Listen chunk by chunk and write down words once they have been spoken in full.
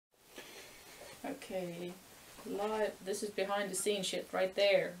Okay, live. This is behind the scenes shit right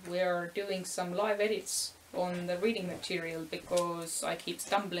there. We are doing some live edits on the reading material because I keep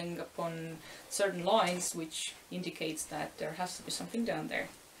stumbling upon certain lines which indicates that there has to be something down there.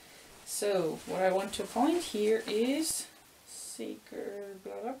 So what I want to find here is seeker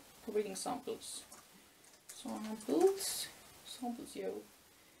blah blah reading samples. Samples, yo.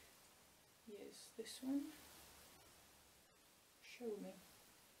 Yes, this one.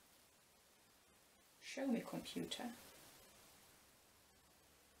 Show me computer.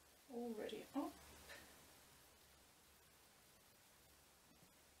 Already up.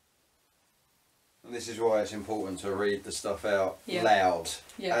 And this is why it's important to read the stuff out Yeah. loud.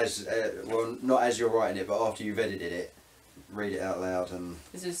 Yeah. As well, not as you're writing it, but after you've edited it, read it out loud. And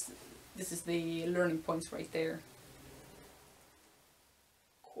This is the learning points right there.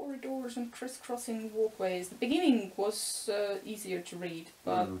 Corridors and crisscrossing walkways. The beginning was easier to read,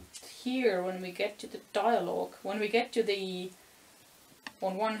 but here when we get to the dialogue, when we get to the,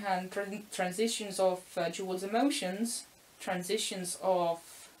 on one hand, transitions of Jewel's emotions, transitions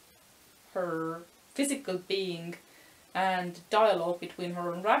of her physical being, and dialogue between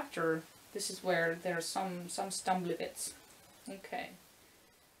her and Raptor, this is where there are some stumbly bits. Okay.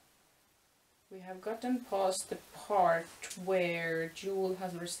 We have gotten past the part where Jewel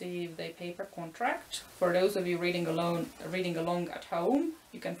has received a paper contract. For those of you reading along at home,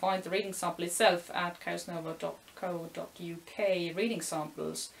 you can find the reading sample itself at ChaosNova.co.uk reading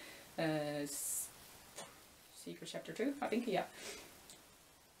samples. Secret chapter 2, I think, yeah.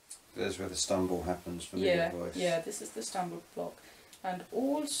 there's where the stumble happens for me. Yeah, yeah, this is the stumble block. And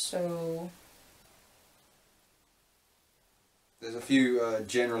also, there's a few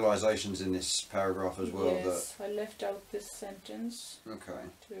generalisations in this paragraph as well. yes, I left out this sentence Okay.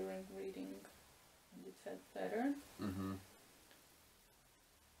 during reading and it felt better.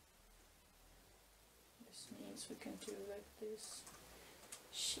 This means we can do like this.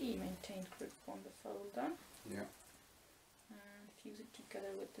 She maintained grip on the folder. Yeah. And fuse it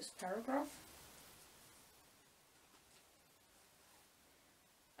together with this paragraph.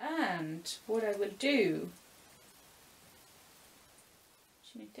 And what I will do,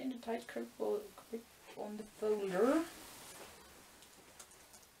 she maintained a tight grip on the folder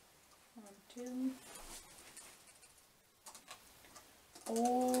until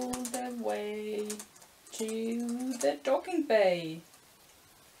all the way to the docking bay.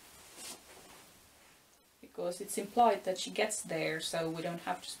 Because it's implied that she gets there, so we don't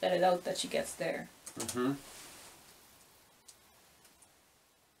have to spell it out that she gets there.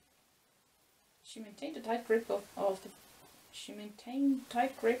 She maintained a tight grip she maintained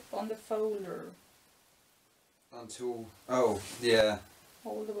tight grip on the folder. Until, oh, yeah.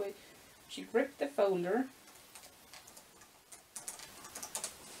 All the way. She gripped the folder.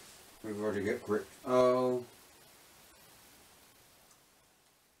 We've already got grip. Oh.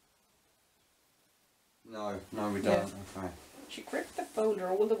 No, we don't. Okay. She gripped the folder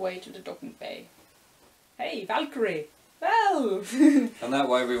all the way to the docking bay. Hey, Valkyrie! Well! And that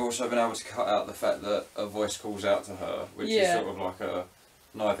way we've also been able to cut out the fact that a voice calls out to her, which is sort of like a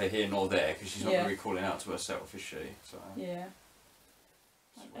neither here nor there, because she's not going to be calling out to herself, is she? So. Yeah.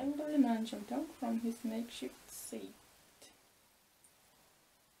 An elderly man jumped out from his makeshift seat.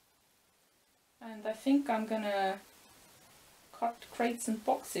 And I think I'm gonna cut crates and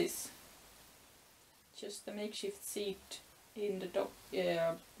boxes. Just the makeshift seat in the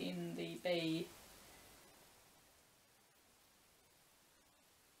in the bay.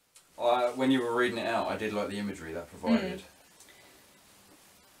 When you were reading it out, I did like the imagery that provided.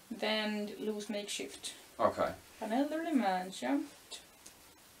 Then lose makeshift. Okay. An elderly man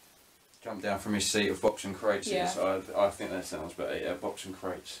Jumped down from his seat of box and crates. Yeah. I think that sounds better. Yeah, box and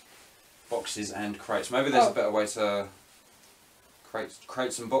crates. Boxes and crates. Maybe there's a better way to...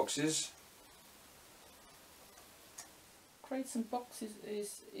 Crates and boxes? Crates and boxes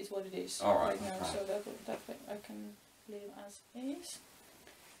is what it is right now. Okay. So that I can leave as is.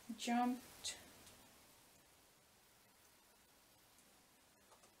 Jumped.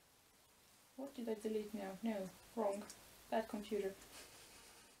 What did I delete now? No, wrong. Bad computer.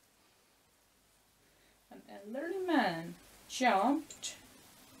 An elderly man jumped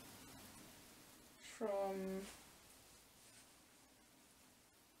from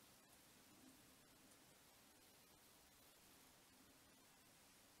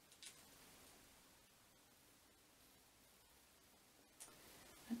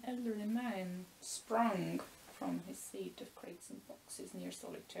elderly man sprung from his seat of crates and boxes near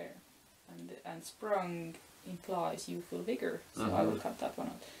solitaire, and sprung implies youthful vigor, so I will cut that one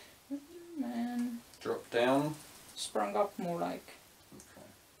out. Elderly man Drop down. sprung up more like. Okay.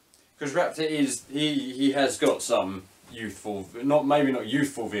 Because Raptor is he has got some youthful, maybe not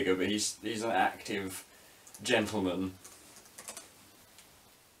youthful vigor, but he's an active gentleman.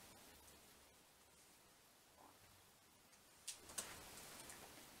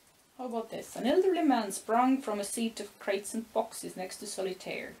 How about this? An elderly man sprung from a seat of crates and boxes next to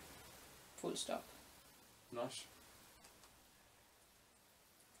Solitaire. Full stop. Nice.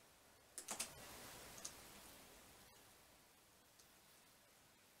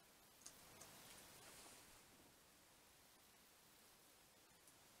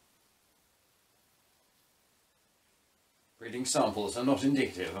 Reading samples are not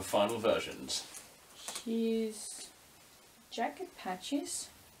indicative of final versions. His jacket patches.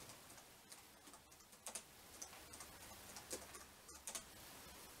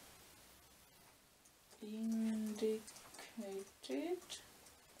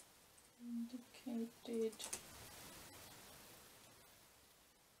 Indicated.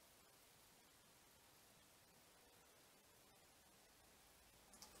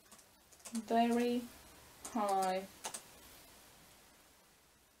 Very high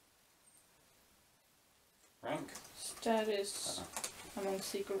Rank? status among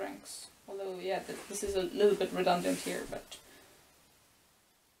secret ranks. Although, yeah, this is a little bit redundant here, but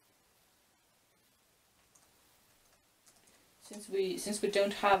since we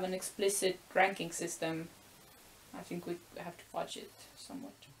don't have an explicit ranking system, I think we have to fudge it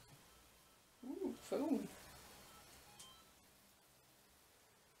somewhat. Ooh, phone.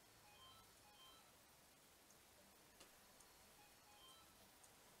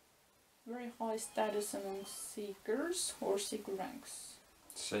 Very high status among seekers or secret ranks.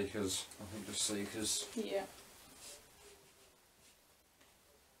 Seekers. I think just seekers. Yeah.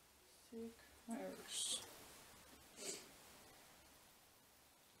 Seekers.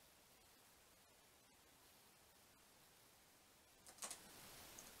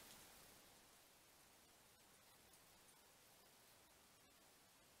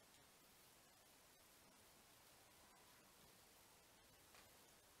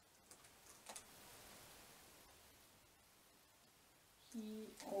 He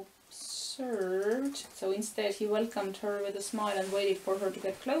observed, so instead he welcomed her with a smile and waited for her to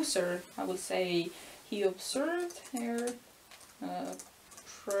get closer. I would say he observed her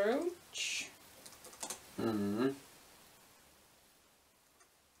approach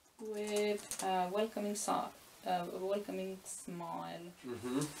with a welcoming smile.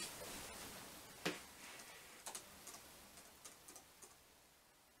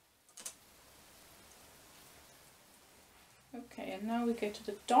 Okay, and now we get to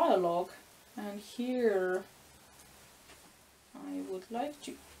the dialogue, and here I would like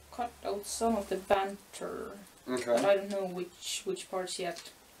to cut out some of the banter. Okay. But I don't know which parts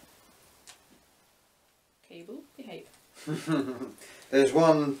yet. Cable, behave. There's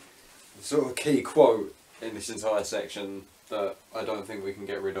one sort of key quote in this entire section that I don't think we can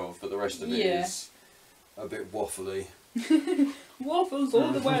get rid of, but the rest of it is a bit waffly. Waffles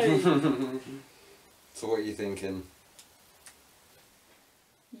all the way! So what are you thinking?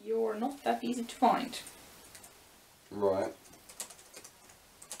 You're not that easy to find. Right.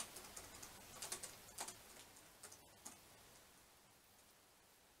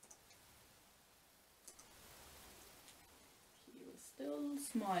 He was still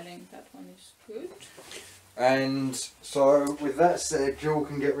smiling. That one is good. And so, with that said, Jewel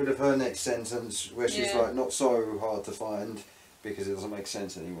can get rid of her next sentence where she's like not so hard to find because it doesn't make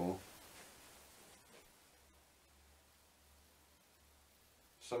sense anymore.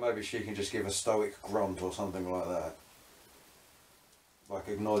 So maybe she can just give a stoic grunt or something like that. Like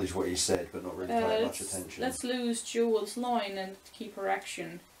acknowledge what he said but not really pay much attention. Let's lose Jewel's line and keep her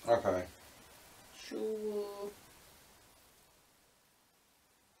action. Okay. Jewel...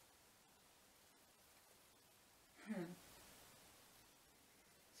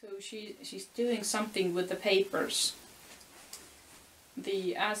 So she's doing something with the papers.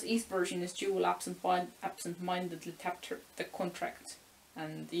 The as East version is Jewel absent-mindedly tapped the contract.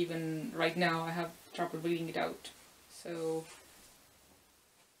 And even right now I have trouble reading it out. So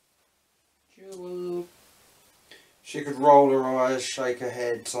Jewel... She could roll her eyes, shake her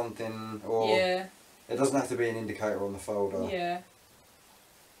head, something, or... Yeah. It doesn't have to be an indicator on the folder. Yeah.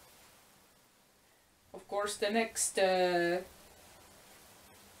 Of course the next... okay,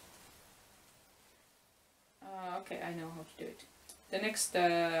 I know how to do it. The next,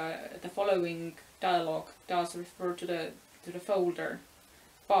 the following dialogue does refer to the folder,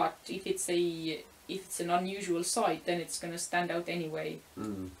 but if it's an unusual sight, then it's gonna stand out anyway.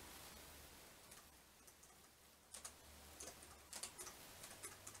 Mm.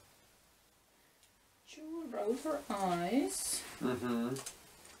 Jewel rolled her eyes. Mm-hmm.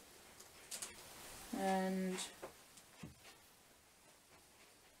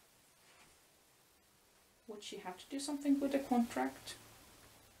 would she have to do something with the contract?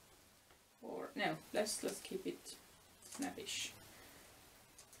 Or no, let's keep it snappish.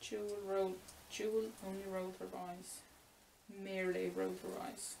 Jewel only rolled her eyes. Merely rolled her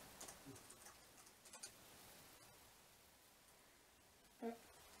eyes.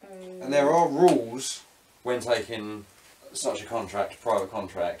 And there are rules when taking such a contract, private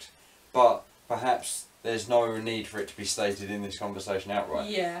contract, but perhaps there's no need for it to be stated in this conversation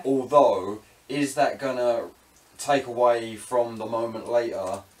outright. Yeah. Although, is that gonna take away from the moment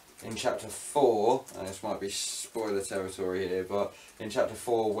later in chapter 4, and this might be spoiler territory here, but in chapter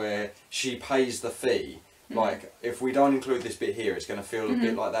 4 where she pays the fee, like, if we don't include this bit here, it's going to feel a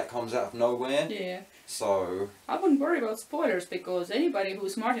bit like that comes out of nowhere. Yeah. So... I wouldn't worry about spoilers, because anybody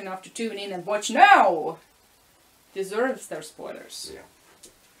who's smart enough to tune in and watch now deserves their spoilers. Yeah.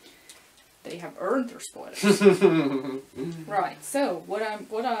 They have earned their spoilers. Right, so what I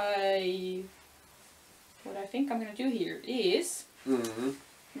think I'm going to do here is...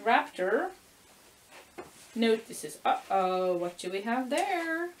 Raptor notices, uh-oh, what do we have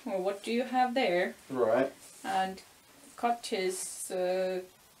there? Or what do you have there? Right. And cut his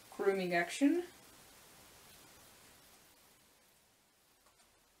grooming action.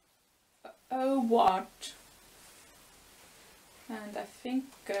 Uh-oh, what? And I think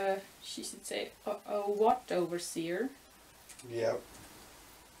she should say, uh-oh, what, overseer? Yep.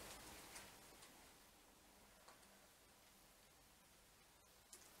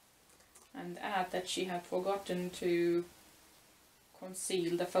 And add that she had forgotten to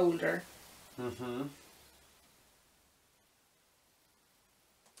conceal the folder.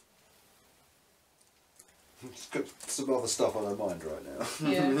 She's got some other stuff on her mind right now.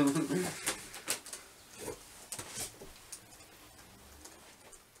 Yeah.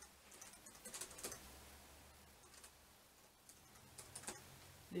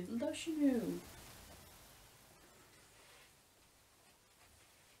 Little does she know.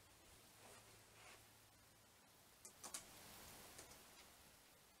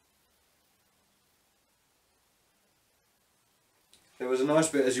 There was a nice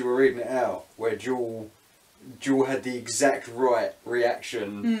bit as you were reading it out where Jewel had the exact right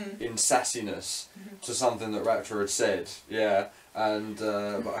reaction in sassiness to something that Raptor had said. Yeah, and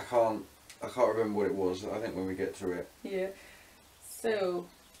but I can't remember what it was. I think when we get to it. Yeah. So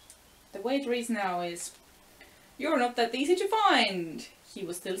the way it reads now is, "You're not that easy to find." He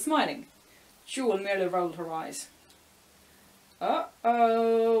was still smiling. Jewel merely rolled her eyes.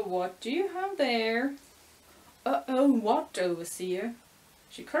 Uh-oh, what do you have there? Uh-oh, what, overseer?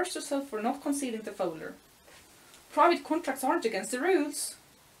 She cursed herself for not concealing the folder. Private contracts aren't against the rules.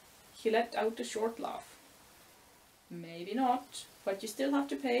 He let out a short laugh. Maybe not, but you still have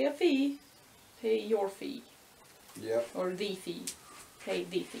to pay a fee. Pay your fee. Yep. Or the fee. Pay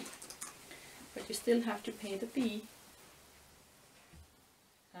the fee. But you still have to pay the fee.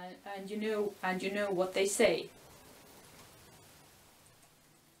 And you know what they say.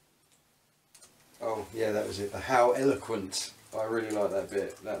 Oh, yeah, that was it. How eloquent. I really like that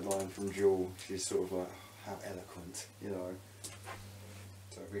bit, that line from Jewel. She's sort of like, oh, how eloquent, you know.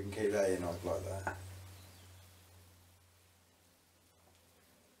 So if we can keep that in, I'd like that.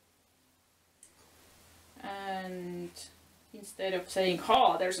 And instead of saying,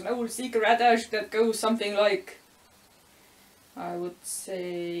 ha, there's an old secret adage that goes something like, I would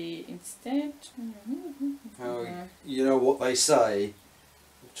say instead... Oh, you know what they say?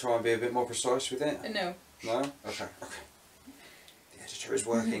 Try and be a bit more precise with it? No. No? Okay. The editor is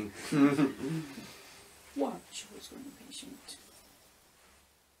working. What? She was very patient.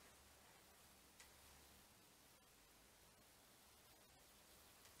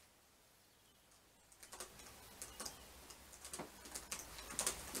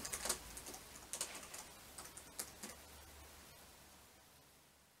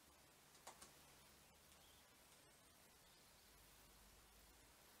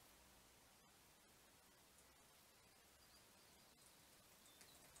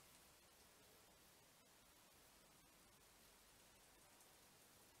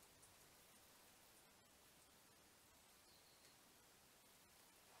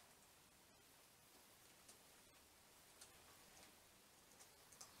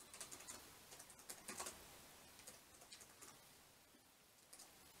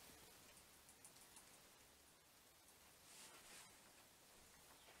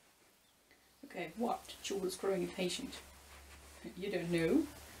 Okay, what? Jewel's growing impatient. You don't know.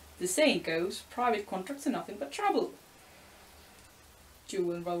 The saying goes, private contracts are nothing but trouble.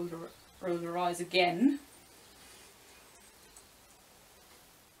 Jewel rolled her eyes again.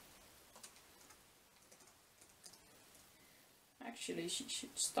 Actually, she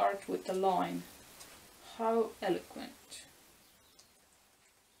should start with the line, How eloquent.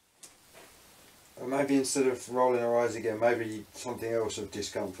 Or maybe instead of rolling her eyes again, maybe something else of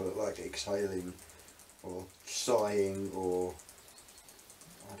discomfort, like exhaling, or sighing, or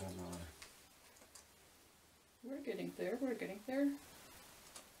I don't know. We're getting there, we're getting there.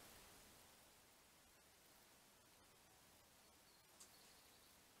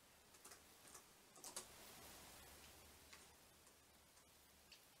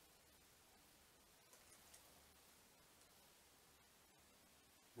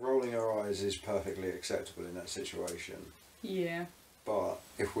 Rolling her eyes is perfectly acceptable in that situation. Yeah. But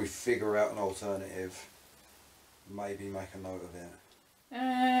if we figure out an alternative, maybe make a note of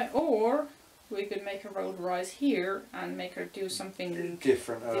it. Or we could make her roll her eyes here and make her do something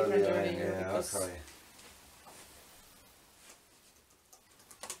Different earlier, earlier, yeah, because okay.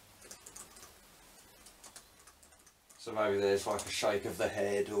 So maybe there's like a shake of the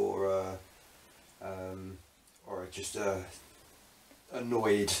head, or just a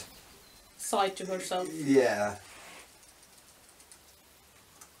annoyed side to herself. Yeah.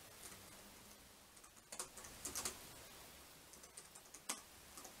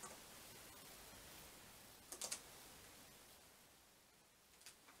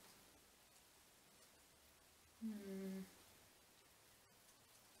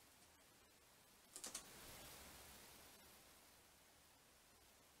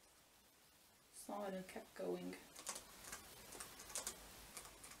 Silent kept going.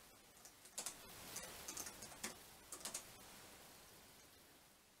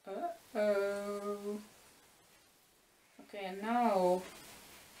 Uh-oh. Okay, and now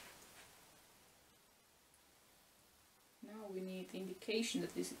we need the indication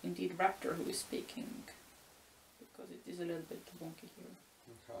that this is indeed Raptor who is speaking, because it is a little bit wonky here.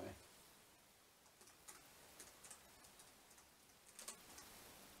 Okay.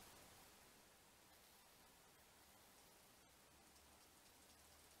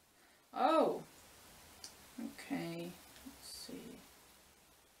 Oh. Okay. Let's see.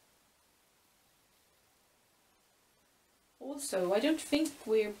 Also, I don't think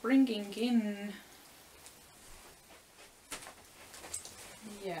we're bringing in.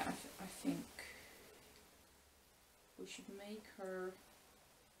 Yeah, I think we should make her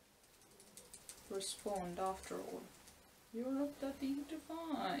respond after all. You're not that easy to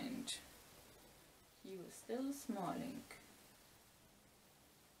find. He was still smiling.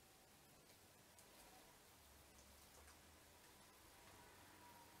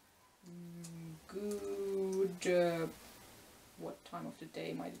 Good. What time of the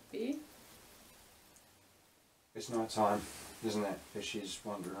day might it be? It's night time, isn't it? Because she's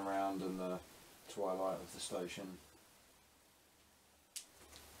wandering around in the twilight of the station.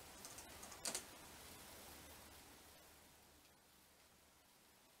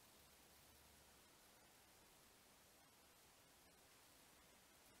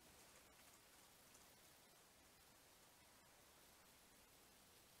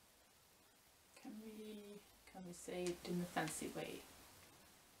 Can we say it in a fancy way?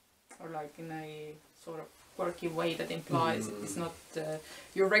 Or like in a sort of quirky way that implies it's not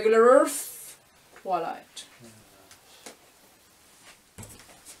your regular Earth twilight.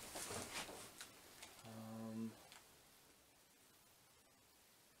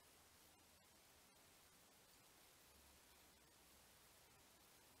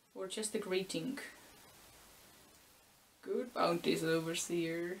 Or just a greeting. Good bounties,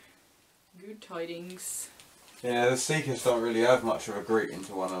 Overseer. Good tidings. Yeah, the Seekers don't really have much of a greeting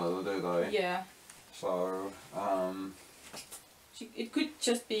to one another, do they? Yeah. So, it could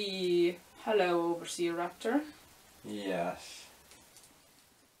just be, hello, Overseer Raptor. yes.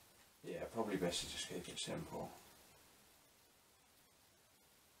 Yeah, probably best to just keep it simple.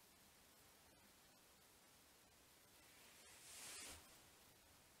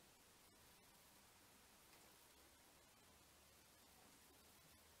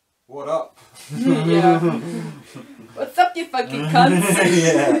 What up? Yeah. What's up, you fucking cunts?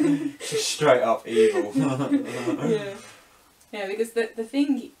 Yeah, just straight up evil. Yeah. Yeah, because the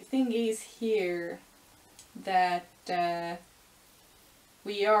thing is here that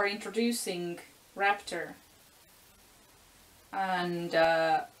we are introducing Raptor, and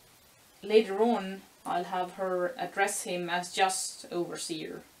later on I'll have her address him as just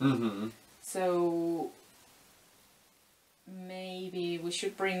Overseer. Mm-hmm. So maybe we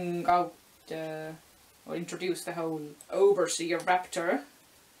should bring out or introduce the whole Overseer Raptor.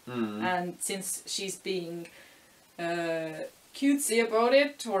 And since she's being cutesy about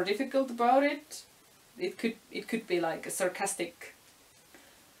it or difficult about it, it could be like a sarcastic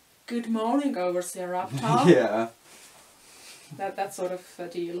 "Good morning, Overseer Raptor." Yeah. That sort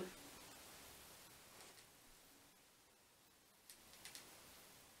of deal.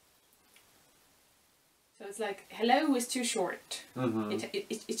 it's like hello is too short. Mm-hmm.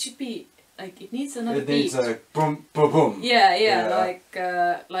 It should be like it needs another It beat. needs a boom, boom, boom.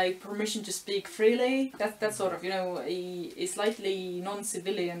 Yeah. Like permission to speak freely. That sort of, you know, a slightly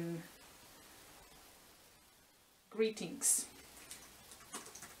non-civilian greetings.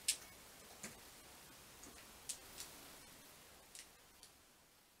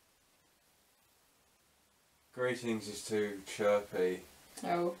 Greetings is too chirpy.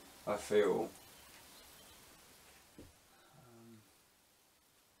 Oh. I feel.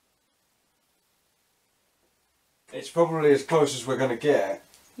 It's probably as close as we're going to get,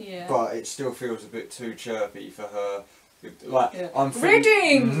 Yeah. but it still feels a bit too chirpy for her. Like, Yeah. I'm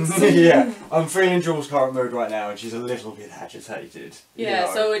Greetings! yeah, I'm feeling Jules' current mood right now, and she's a little bit agitated. Yeah,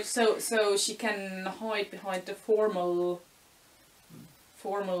 you know. so she can hide behind the formal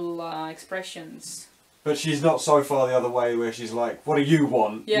expressions. But she's not so far the other way where she's like, "What do you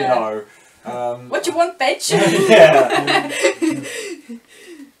want?" Yeah. You know. What you want, bitch? Yeah.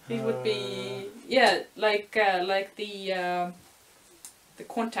 It would be like the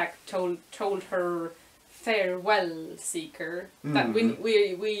contact told her farewell, seeker, that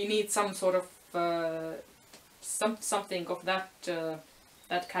we need some sort of something of that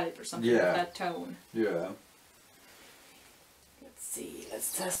caliber, something of that tone. Yeah. Let's see.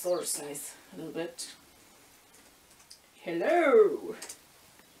 Let's test our size a little bit. Hello.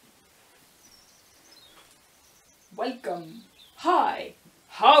 Welcome. Hi.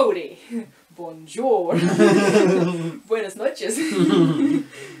 Howdy. Bonjour. Buenas noches.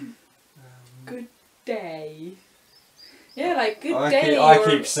 Good day. Yeah, like good day. I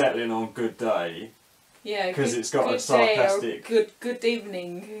keep settling on good day. Yeah, because it's got good a sarcastic. Day or good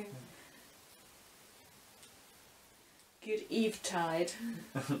evening. Good eventide.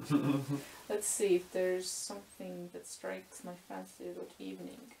 Let's see if there's something that strikes my fancy about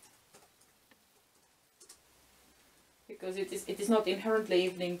evening. Because it is not inherently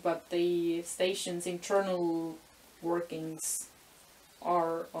evening, but the station's internal workings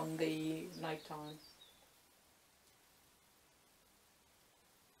are on the nighttime.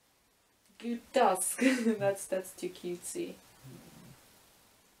 Good dusk. that's too cutesy.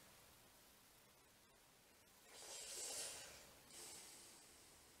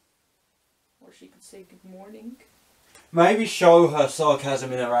 Or she could say good morning. Maybe show her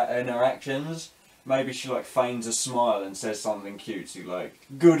sarcasm in her actions. Maybe she like feigns a smile and says something cutesy like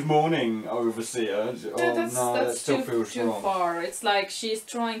 "Good morning, overseer." That still feels too wrong. far. It's like she's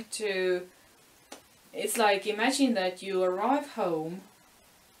trying to. It's like imagine that you arrive home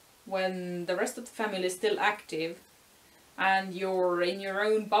when the rest of the family is still active, and you're in your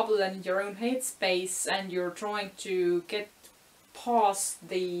own bubble and your own headspace, and you're trying to get past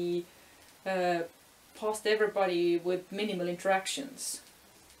the past everybody with minimal interactions.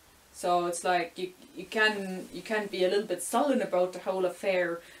 So it's like you can be a little bit sullen about the whole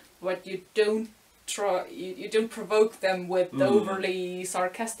affair, but you don't provoke them with overly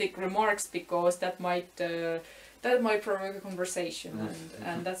sarcastic remarks, because that might provoke a conversation,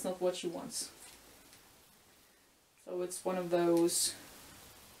 and that's not what she wants. So it's one of those.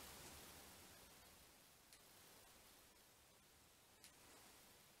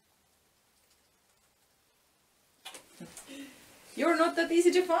 You're not that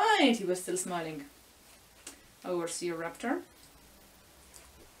easy to find. He was still smiling. Overseer Raptor.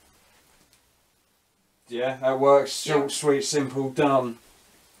 Yeah, that works. Short, sweet, simple, done.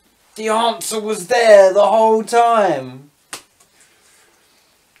 The answer was there the whole time.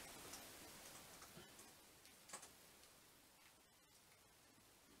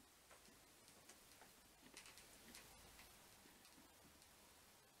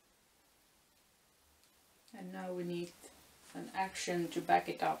 And now we need an action to back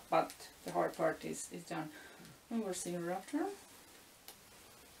it up, but the hard part is done. Overseer Raptor.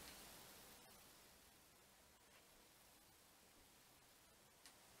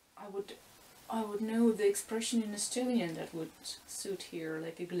 I would know the expression in Estonian that would suit here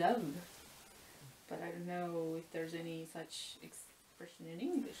like a glove, but I don't know if there's any such expression in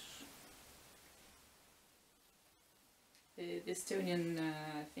English. The Estonian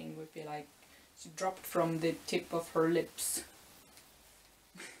thing would be like she dropped from the tip of her lips.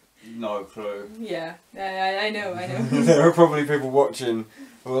 No clue. Yeah, I know. There are probably people watching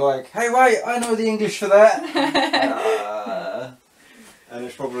who are like, "Hey, wait, I know the English for that." And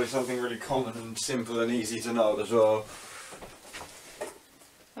it's probably something really common and simple and easy to know as well.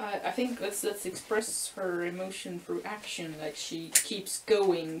 I think let's express her emotion through action, like she keeps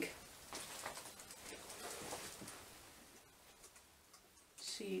going.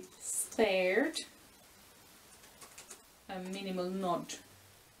 She spared a minimal nod.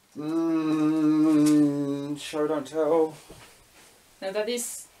 Show don't tell. Now that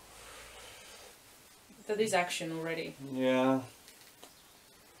is action already. Yeah.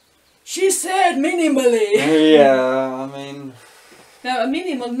 She said minimally! Yeah, I mean... Now a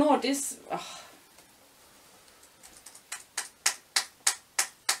minimal nod is...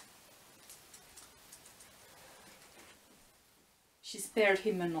 She spared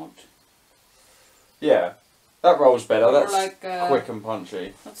him a nod. Yeah, that rolls better. Or That's like, quick and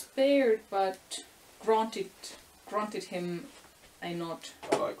punchy. Not spared, but granted him a nod.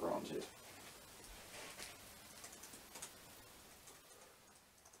 I like granted.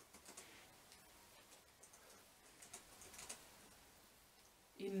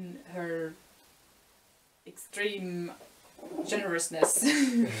 In her extreme generousness.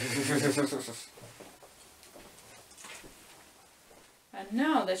 And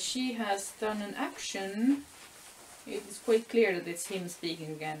now that she has done an action, it is quite clear that it's him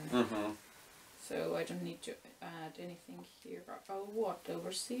speaking again. Mm-hmm. So I don't need to add anything here. Oh, what?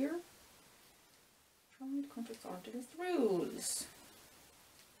 Overseer? Private contracts aren't against the rules.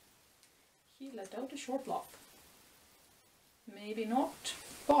 He let out a short laugh. Maybe not,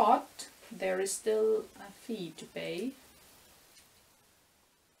 but there is still a fee to pay.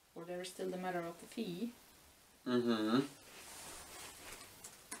 Or there is still the matter of the fee. Mm-hmm.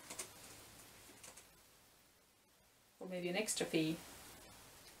 Or maybe an extra fee.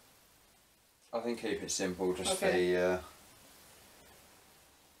 I think keep it simple, just Okay. the...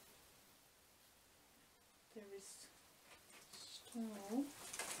 There is still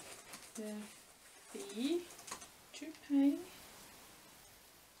the fee to pay.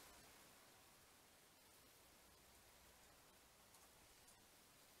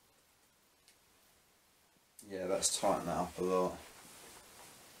 Yeah, that's tighten that up a lot.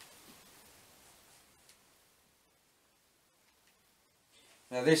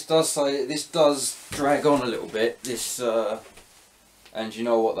 Now this does drag on a little bit, and you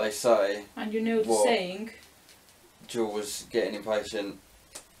know what they say. And you know the What? saying. Jill was getting impatient.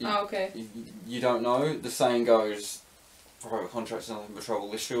 Okay. You don't know? The saying goes, private contracts are nothing but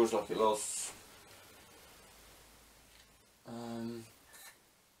trouble. This feels like it lost.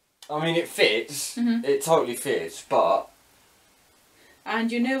 I mean, it fits. Mhm. It totally fits, but...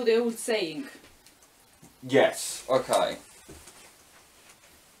 And you know the old saying. Yes, okay.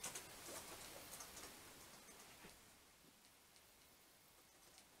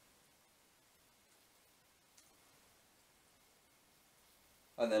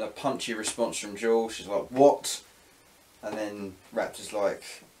 And then a punchy response from Jill. She's like, what? And then Raptor's like,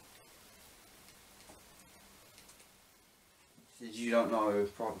 you don't know,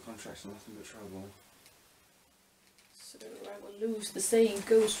 private contracts are nothing but trouble. So I will lose. The saying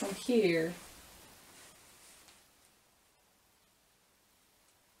goes from here.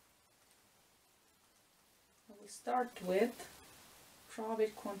 I will start with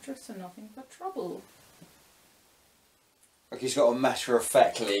private contracts are nothing but trouble. Like he's got a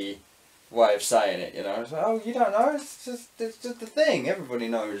matter-of-factly way of saying it, you know. It's like, oh, you don't know, it's just the thing. Everybody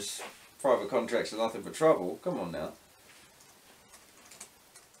knows private contracts are nothing but trouble. Come on now.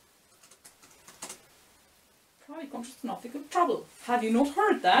 Private contracts are nothing but trouble. Have you not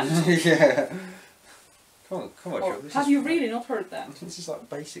heard that? Yeah. Come on, Or Joe. have you really not heard that? This is like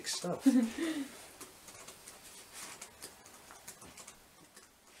basic stuff.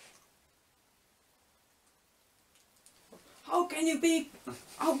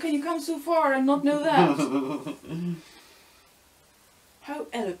 How can you come so far and not know that? How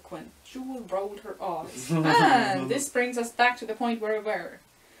eloquent. Jewel rolled her eyes. And this brings us back to the point where we were.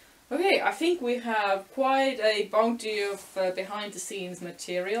 Okay, I think we have quite a bounty of behind the scenes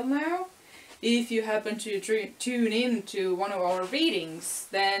material now. If you happen to tune in to one of our readings,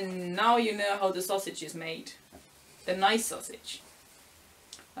 then now you know how the sausage is made. The nice sausage.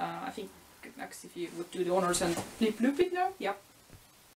 I think next if you would do the honors and flip loop it now. Yep.